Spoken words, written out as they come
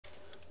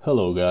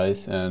Hello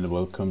guys, and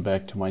welcome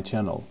back to my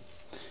channel.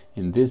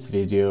 In this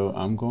video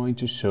I'm going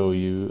to show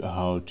you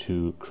how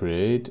to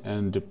create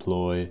and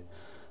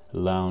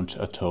launch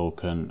a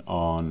token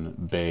on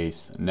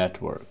Base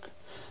network.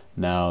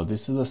 Now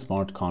this is a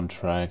smart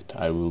contract.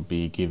 I will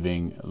be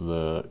giving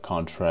the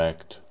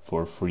contract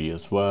for free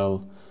as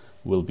well.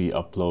 Will be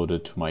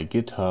uploaded to my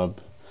GitHub,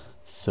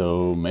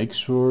 so make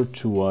sure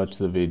to watch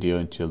the video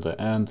until the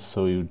end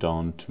so you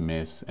don't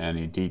miss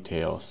any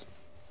details.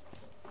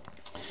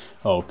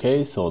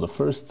 Okay, so the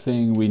first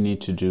thing we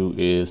need to do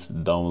is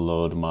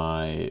download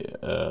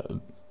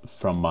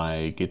from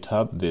my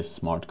GitHub this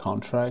smart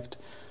contract,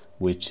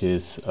 which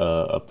is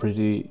a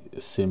pretty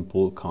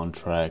simple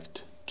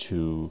contract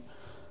to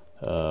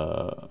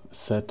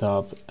set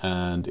up,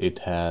 and it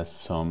has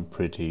some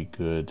pretty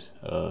good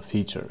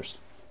features.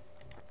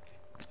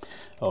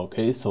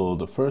 Okay, so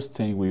the first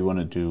thing we want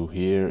to do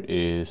here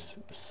is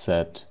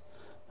set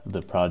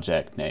the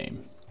project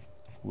name,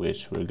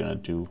 which we're gonna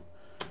do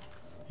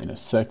in a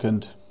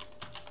second.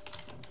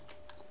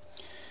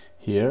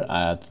 Here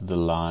at the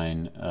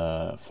line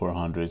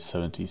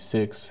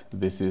 476,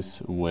 this is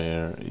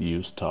where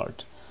you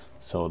start.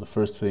 So the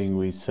first thing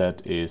we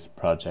set is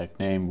project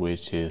name,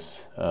 which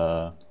is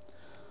the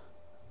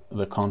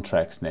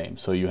contract's name.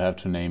 So you have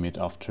to name it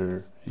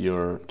after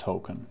your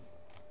token.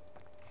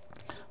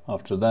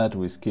 After that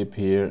we skip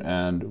here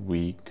and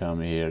we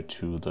come here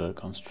to the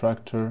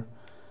constructor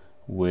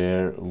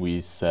where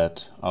we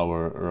set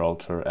our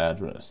router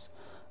address.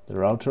 The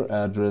router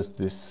address,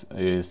 this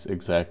is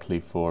exactly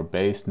for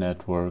Base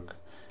network.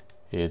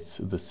 It's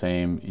the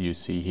same you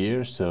see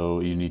here,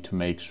 so you need to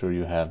make sure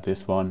you have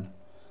this one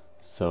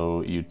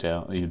so you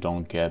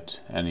don't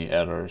get any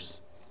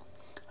errors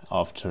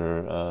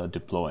after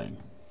deploying.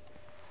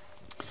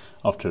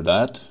 After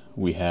that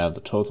we have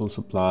the total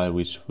supply,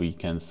 which we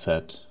can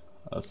set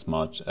as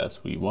much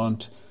as we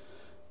want,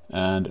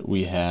 and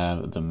we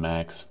have the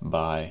max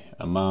buy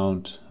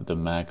amount, the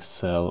max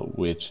sell,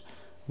 which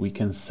we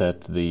can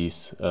set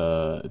these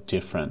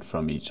different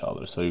from each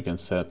other. So you can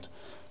set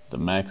the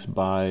max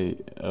buy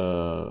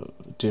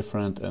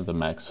different and the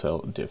max sell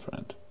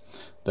different.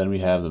 Then we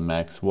have the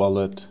max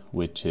wallet,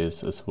 which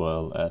is as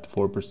well at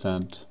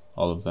 4%.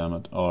 All of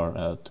them are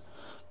at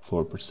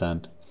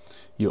 4%.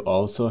 You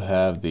also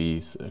have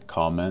these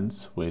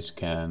comments which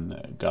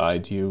can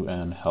guide you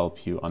and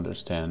help you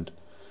understand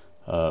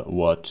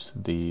what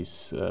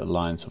these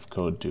lines of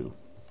code do.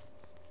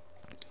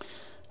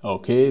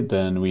 Okay,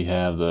 then we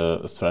have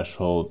the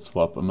threshold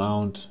swap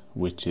amount,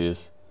 which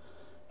is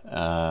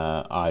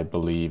I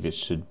believe it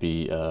should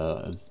be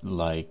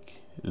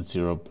like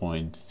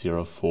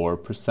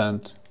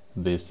 0.04%.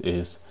 This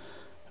is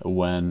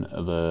when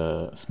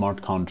the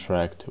smart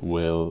contract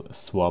will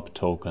swap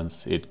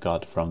tokens it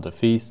got from the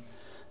fees,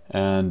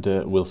 and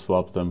will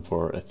swap them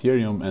for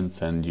Ethereum and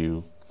send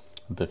you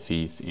the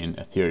fees in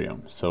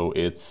Ethereum. So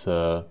it's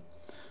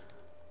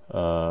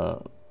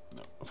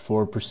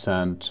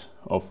 4%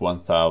 of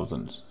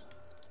 1000,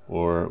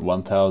 or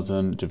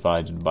 1000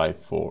 divided by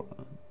 4.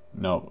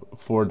 No,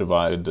 4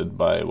 divided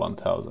by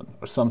 1000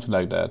 or something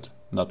like that.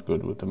 Not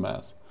good with the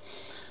math.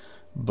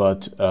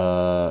 But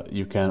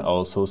you can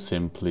also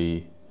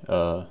simply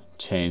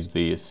change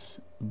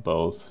these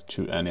both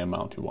to any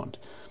amount you want.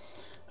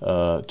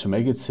 To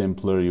make it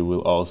simpler, you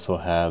will also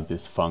have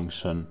this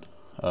function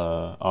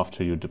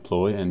after you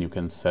deploy, and you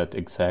can set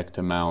exact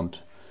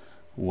amount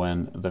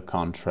when the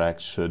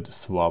contract should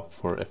swap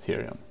for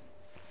Ethereum.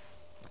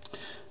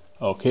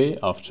 Okay,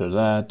 after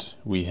that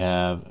we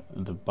have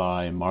the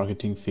buy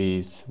marketing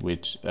fees,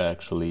 which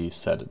actually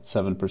set at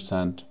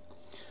 7%,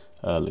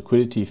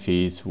 liquidity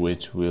fees,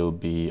 which will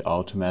be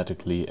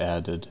automatically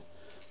added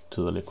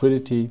to the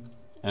liquidity,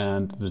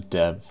 and the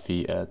dev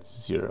fee at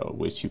 0,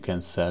 which you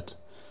can set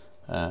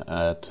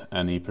at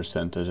any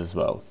percentage as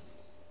well.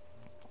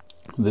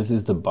 This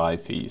is the buy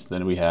fees.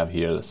 Then we have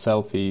here the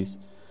sell fees,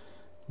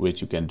 which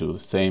you can do the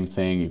same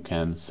thing. You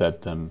can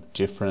set them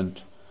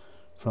different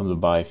from the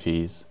buy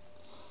fees.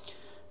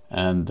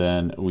 And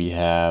then we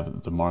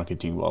have the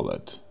marketing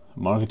wallet.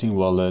 Marketing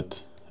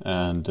wallet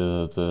and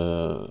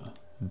the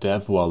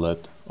dev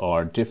wallet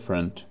are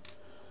different.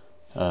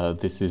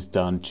 This is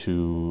done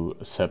to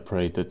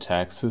separate the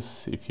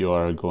taxes if you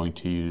are going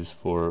to use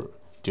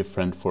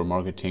different for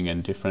marketing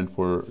and different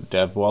for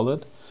dev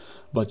wallet.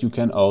 But you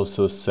can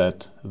also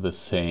set the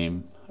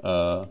same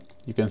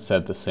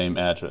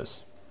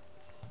address.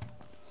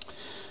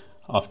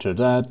 After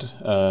that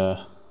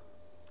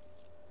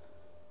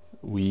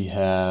we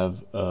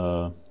have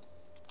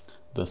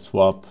the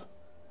swap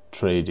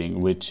trading,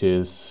 which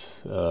is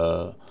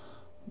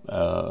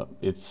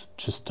it's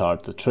to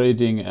start the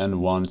trading,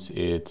 and once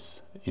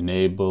it's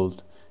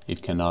enabled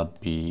it cannot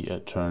be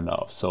turned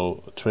off.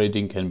 So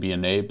trading can be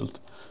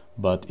enabled,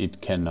 but it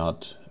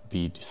cannot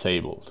be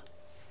disabled.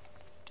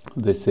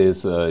 This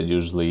is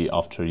usually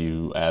after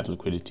you add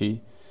liquidity.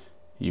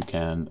 You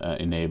can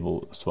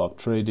enable swap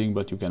trading,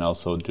 but you can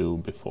also do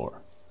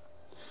before.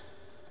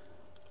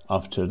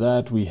 After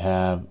that we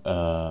have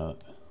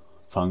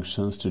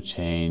functions to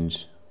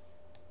change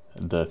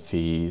the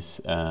fees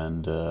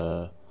and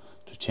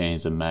to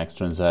change the max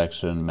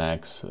transaction,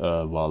 max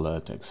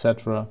wallet,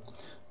 etc.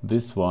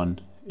 This one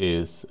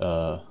is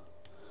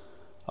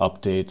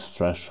update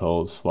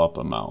threshold swap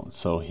amount.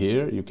 So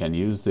here you can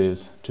use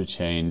this to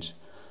change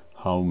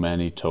how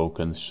many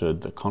tokens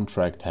should the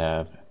contract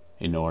have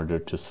in order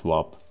to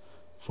swap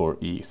for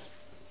ETH.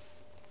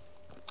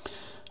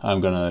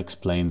 I'm gonna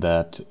explain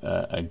that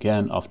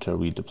again after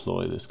we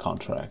deploy this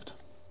contract.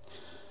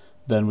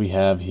 Then we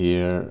have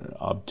here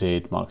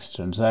update max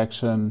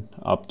transaction,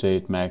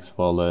 update max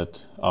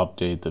wallet,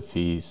 update the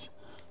fees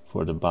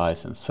for the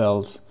buys and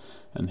sells.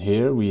 And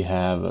here we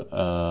have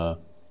a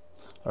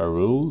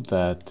rule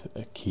that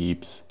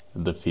keeps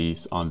the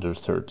fees under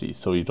 30.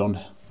 So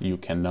you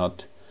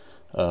cannot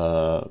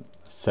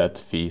set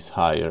fees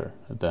higher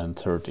than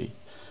 30.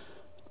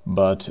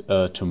 But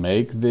to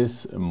make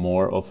this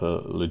more of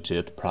a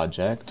legit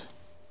project,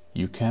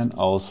 you can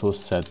also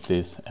set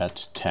this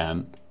at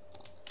 10.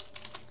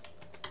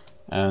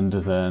 And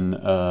then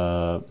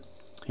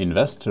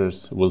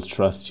investors will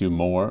trust you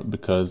more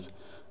because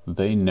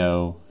they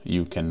know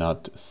you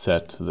cannot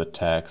set the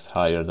tax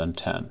higher than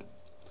 10.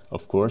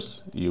 Of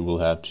course, you will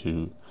have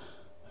to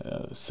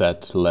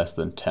set less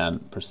than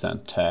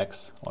 10%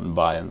 tax on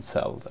buy and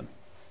sell then.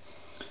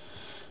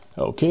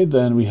 Okay,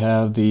 then we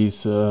have these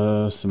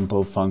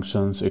simple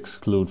functions: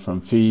 exclude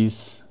from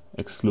fees,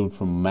 exclude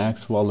from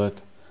max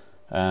wallet.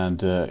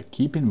 And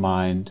keep in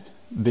mind,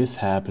 this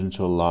happened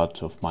to a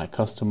lot of my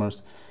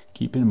customers.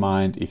 Keep in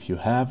mind, if you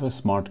have a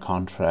smart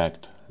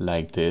contract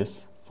like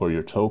this for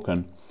your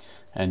token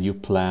and you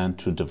plan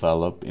to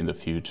develop in the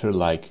future,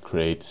 like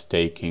create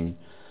staking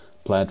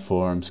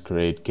platforms,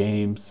 create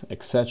games,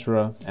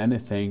 etc.,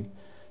 anything,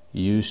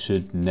 you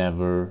should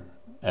never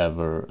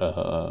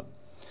ever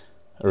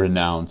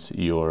renounce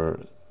your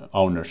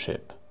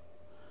ownership.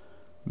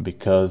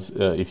 Because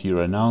if you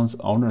renounce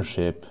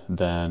ownership,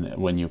 then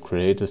when you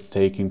create a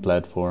staking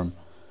platform,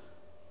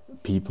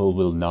 people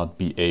will not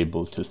be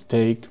able to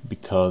stake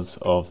because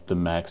of the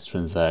max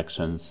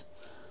transactions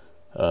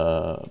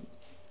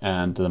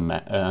and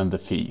the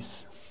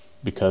fees,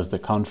 because the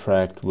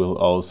contract will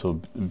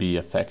also be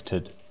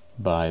affected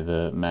by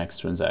the max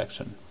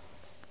transaction.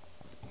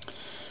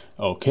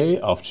 Okay,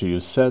 after you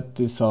set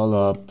this all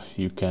up,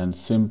 you can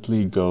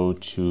simply go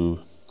to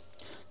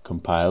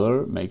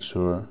compiler, make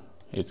sure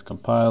it's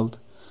compiled,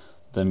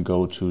 then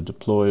go to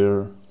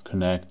deployer,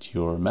 connect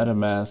your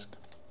MetaMask,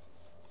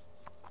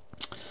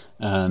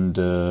 and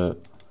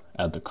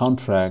at the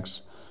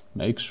contracts,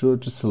 make sure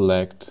to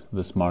select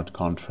the smart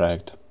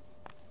contract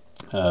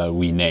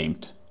we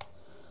named.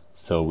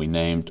 So we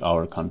named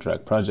our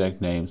contract project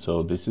name,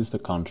 so this is the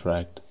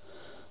contract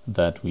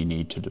that we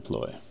need to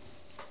deploy.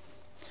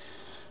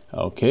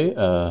 Okay,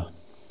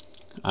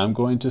 I'm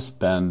going to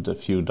spend a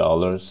few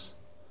dollars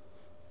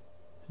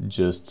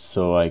just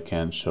so I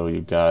can show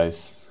you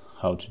guys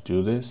how to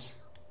do this.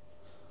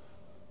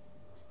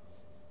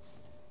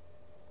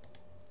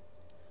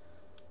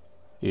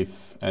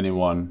 If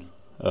anyone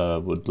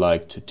would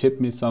like to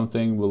tip me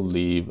something, we'll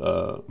leave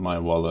my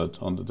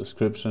wallet on the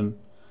description,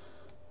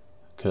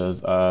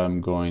 because I'm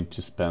going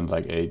to spend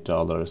like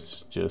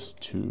 $8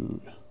 just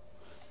to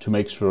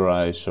make sure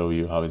I show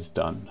you how it's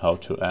done, how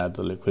to add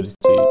the liquidity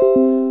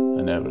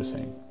and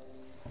everything.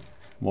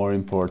 More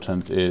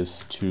important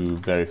is to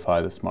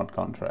verify the smart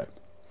contract.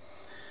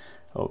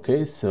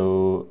 Okay,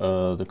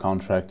 so the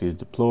contract is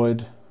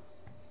deployed.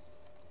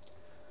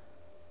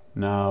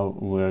 Now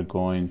we're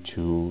going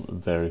to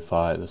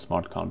verify the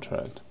smart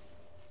contract.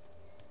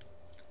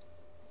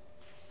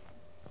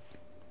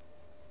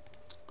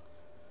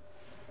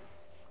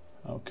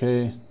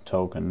 Okay,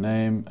 token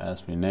name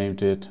as we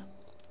named it.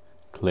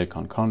 Click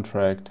on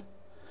contract,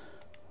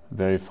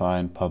 verify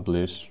and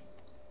publish.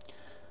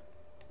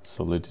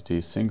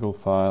 Solidity single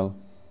file.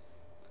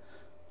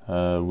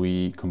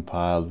 We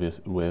compiled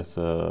with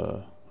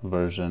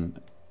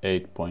version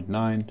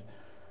 8.9.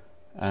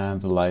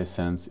 and the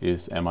license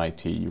is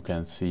MIT. You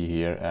can see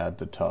here at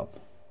the top.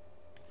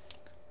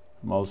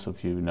 Most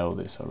of you know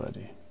this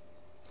already.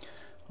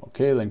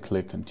 Okay, then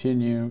click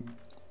continue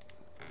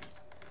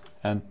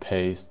and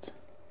paste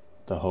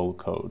the whole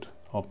code.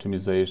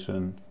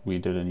 Optimization, we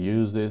didn't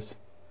use this.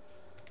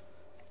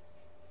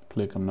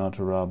 Click I'm not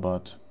a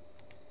robot,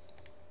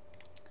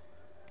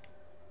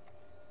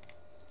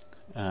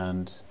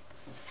 and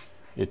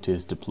it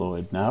is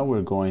deployed. Now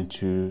we're going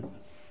to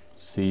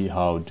see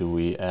how do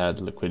we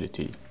add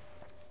liquidity.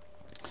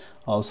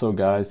 Also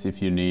guys,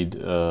 if you need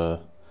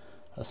a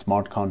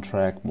smart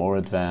contract more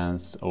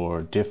advanced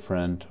or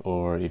different,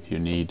 or if you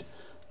need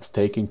a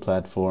staking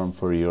platform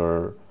for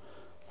your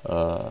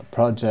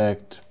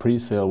project,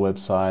 pre-sale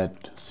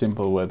website,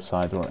 simple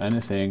website or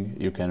anything,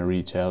 you can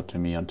reach out to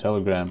me on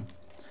Telegram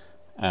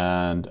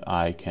and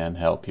I can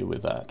help you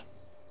with that.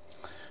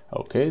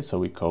 Okay, so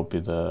we copy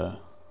the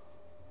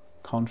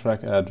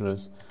contract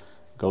address,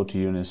 go to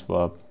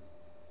Uniswap,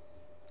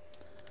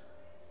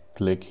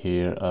 click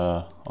here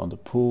on the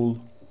pool.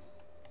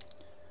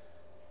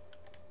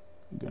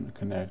 I'm gonna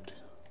connect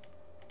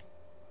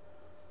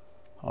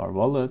our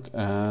wallet,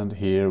 and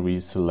here we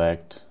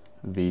select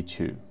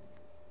V2.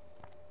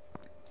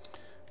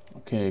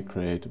 Okay,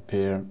 create a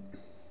pair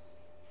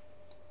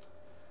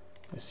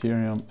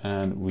Ethereum,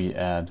 and we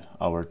add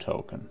our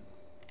token.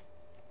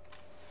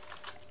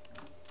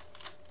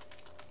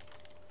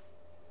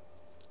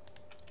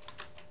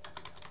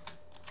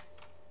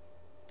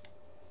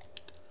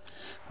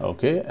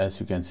 Okay, as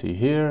you can see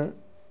here,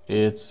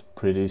 it's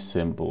pretty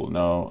simple.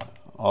 Now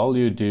all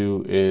you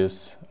do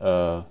is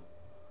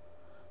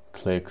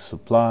click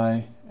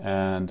supply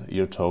and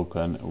your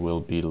token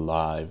will be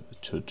live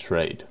to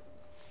trade.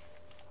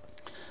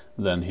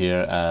 Then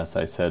here, as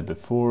I said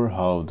before,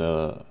 how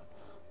the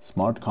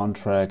smart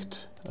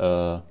contract,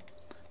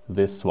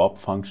 this swap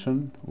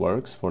function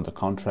works for the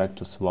contract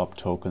to swap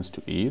tokens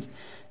to ETH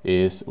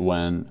is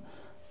when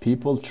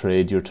people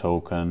trade your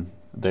token,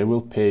 they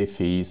will pay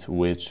fees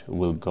which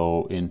will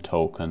go in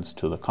tokens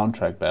to the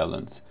contract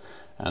balance.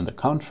 And the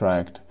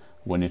contract,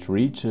 when it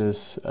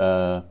reaches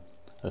a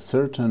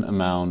certain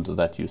amount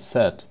that you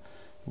set,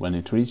 when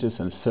it reaches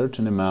a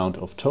certain amount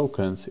of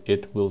tokens,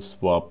 it will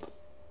swap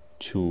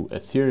to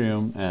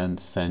Ethereum and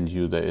send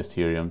you the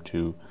Ethereum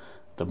to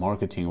the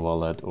marketing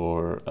wallet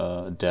or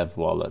dev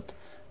wallet,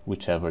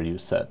 whichever you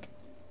set.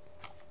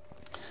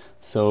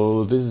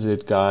 So this is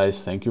it,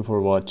 guys. Thank you for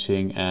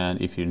watching,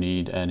 and if you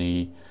need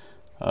anything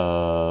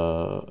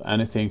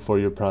for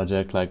your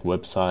project, like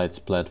websites,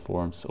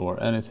 platforms,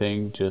 or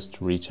anything,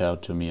 just reach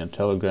out to me on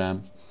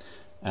Telegram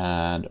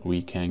and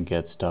we can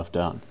get stuff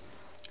done.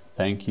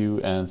 Thank you,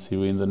 and see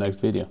you in the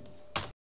next video.